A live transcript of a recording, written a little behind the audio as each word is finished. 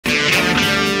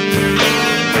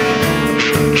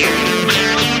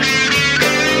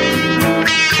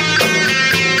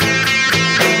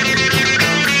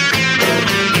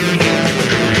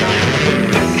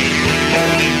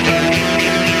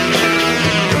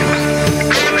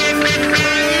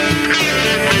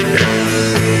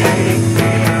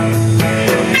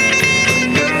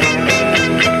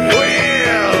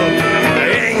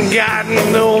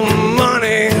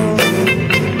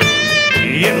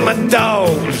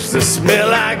dogs that smell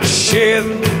like shit.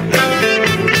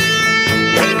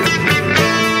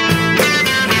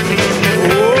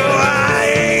 Oh, I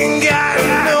ain't got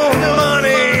no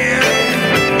money.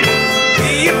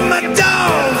 Yeah, my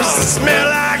dogs that smell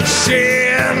like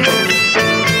shit.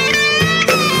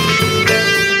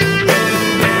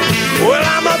 Well,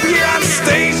 I'm up here on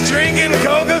stage drinking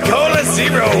Coca-Cola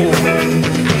Zero.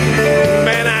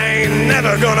 Man, I ain't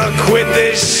never gonna quit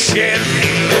this shit.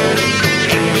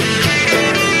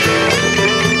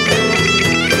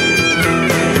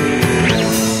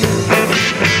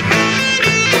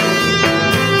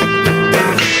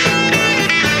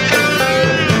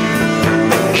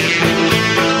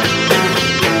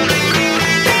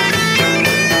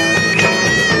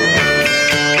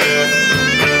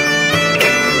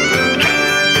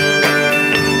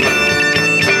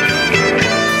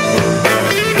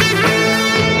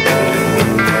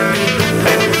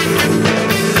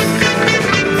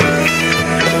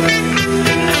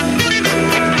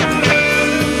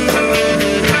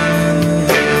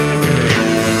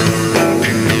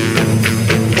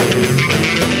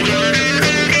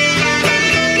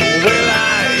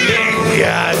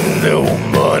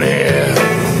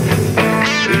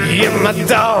 My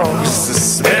dogs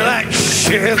smell like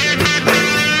shit.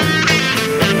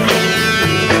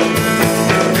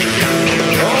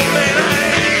 Oh man, I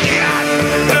ain't got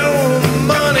no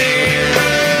money.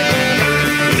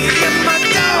 Yeah, my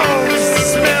dogs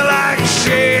smell like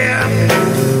shit.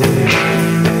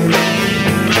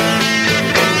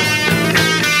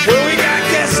 Well, we got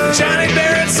guest Johnny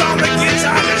Barrett's on the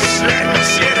guitar to shred the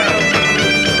shit up.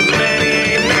 Man, he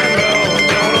ain't never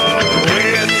gonna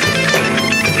quit.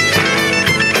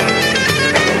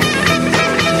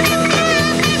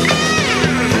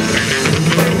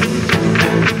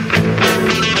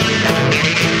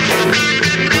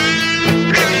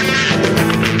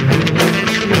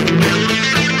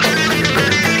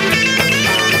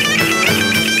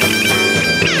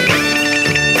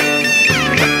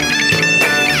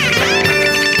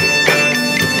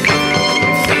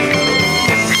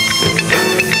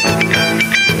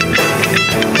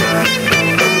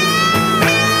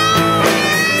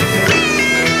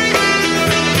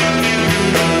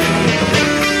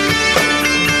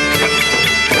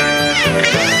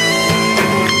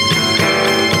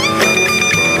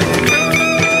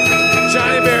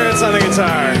 On the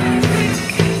guitar.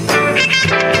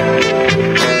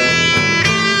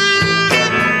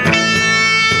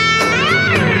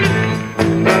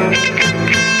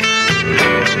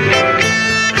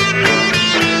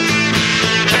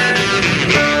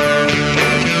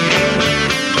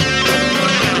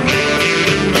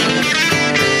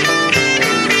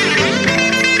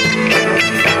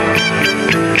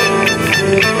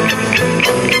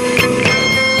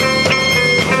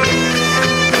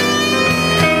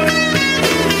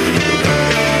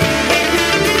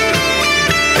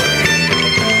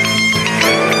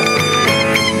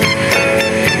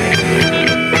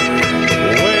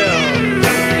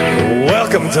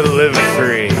 Welcome to Live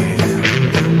Free.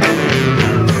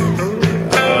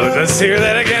 Oh, let's hear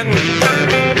that again.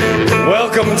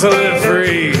 Welcome to Live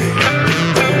Free.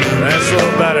 That's a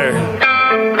little better.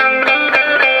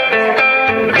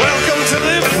 Welcome to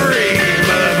Live Free,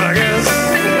 motherfuckers.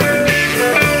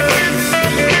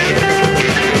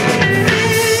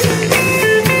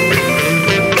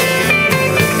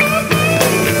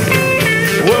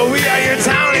 Well, we are your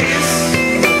Townies,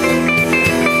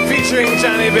 featuring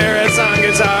Johnny Barrett's on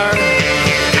guitar.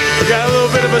 We got a little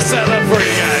bit of a setup for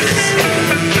you guys.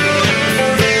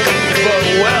 But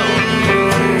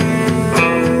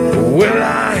well,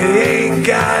 I ain't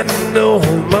got no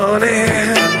money.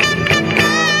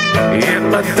 And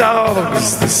my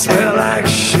dogs, they smell like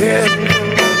shit.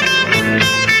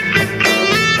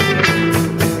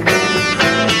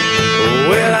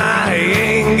 Well, I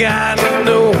ain't got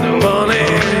no money.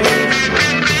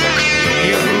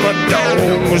 And my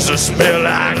dogs, they smell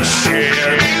like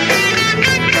shit.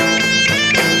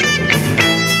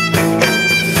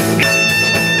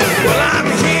 Well, I'm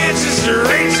here just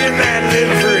reaching that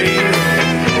Live Free.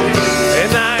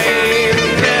 And I ain't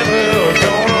never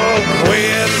gonna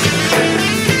quit.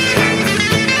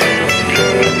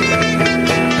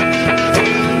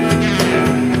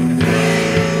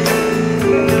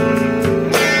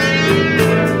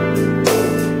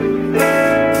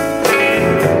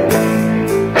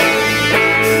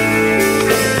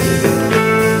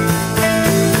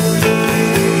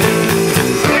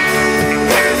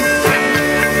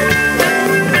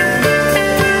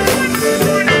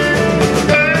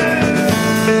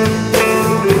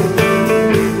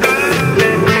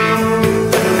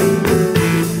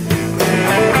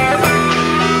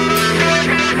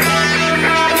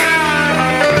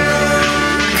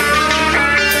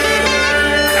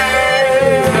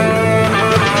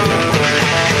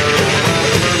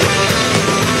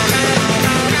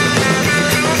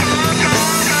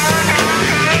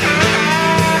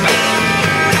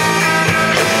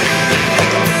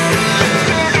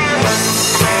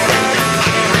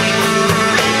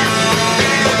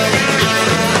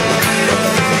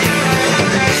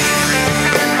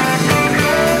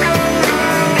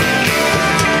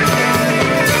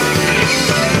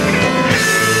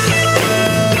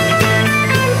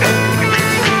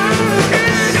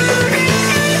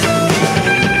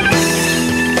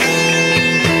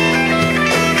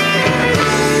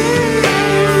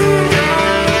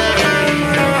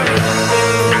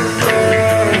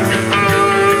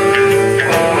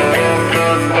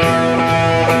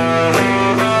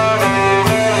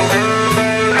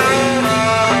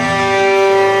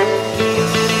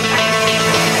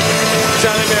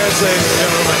 and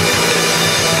gentlemen,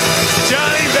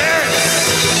 Johnny Barrett.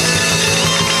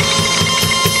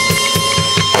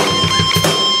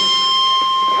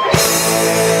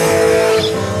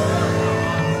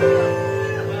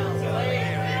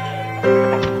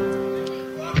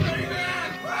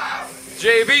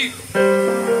 JB.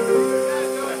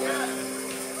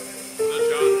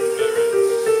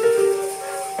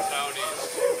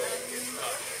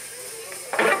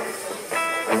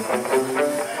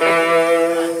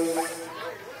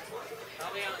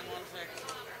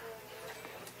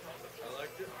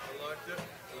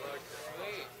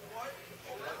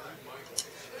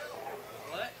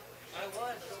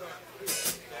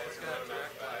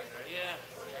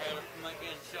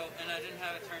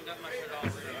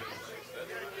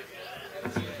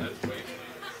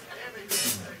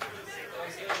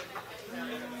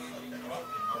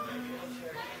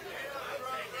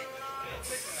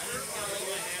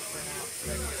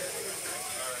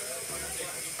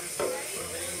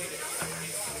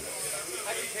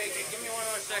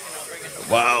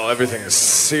 Wow, everything is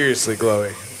seriously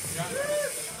glowy.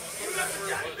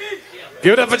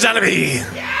 Give it up for Johnny B.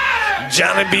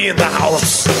 Johnny B in the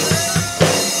house.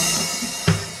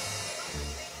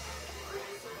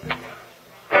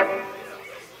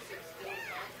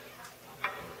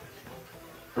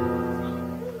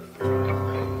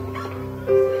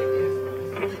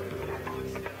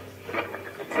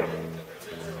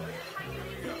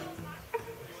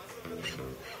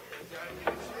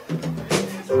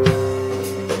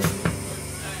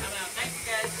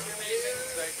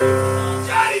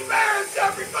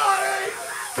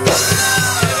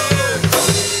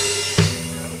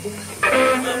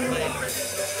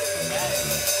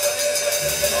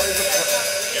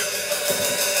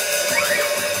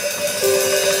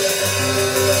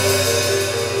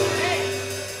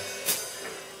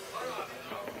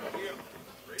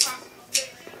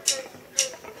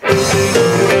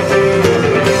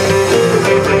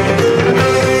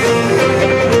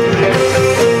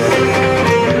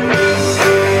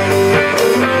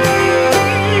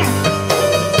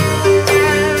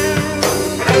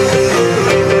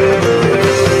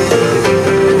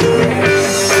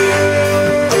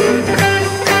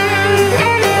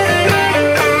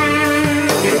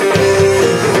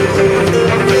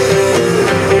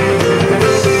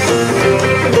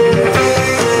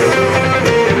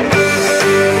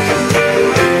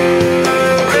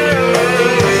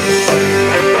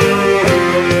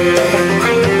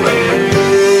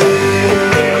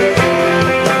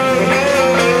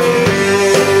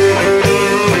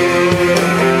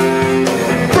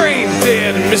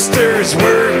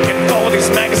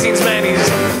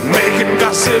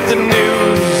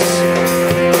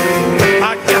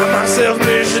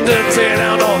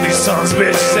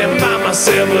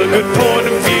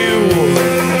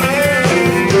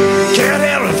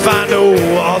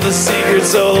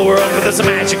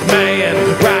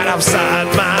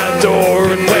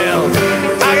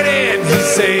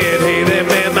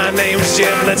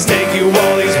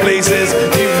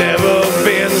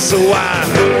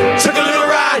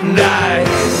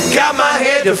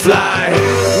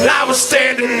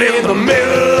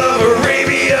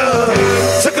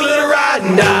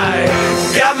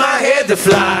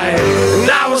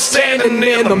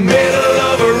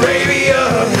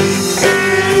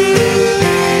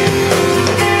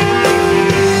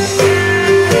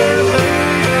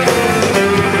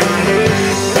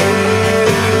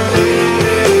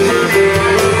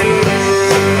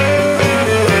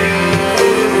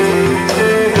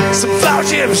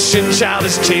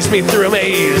 Chased me through a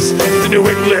maze, the New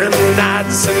England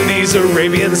nights and these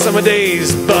Arabian summer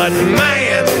days. But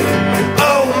man,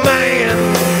 oh man,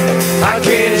 I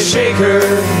can't shake her.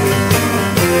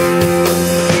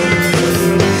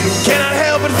 Cannot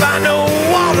help but if I know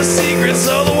all the secrets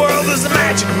of the world. There's a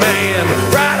magic man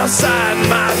right outside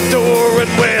my door.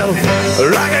 And well,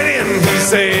 lock it in, he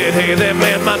said, hey there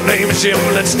man, my name is Jim.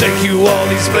 Let's take you all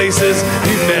these places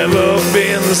you've never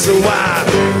been. So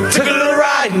I took a little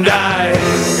ride and I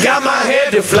got my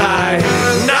head to fly.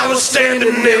 And I was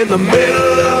standing in the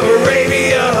middle of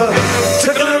Arabia.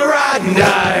 Took a little ride and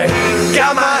I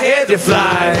got my head to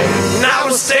fly. And I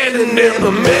was standing in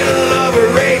the middle of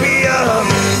Arabia.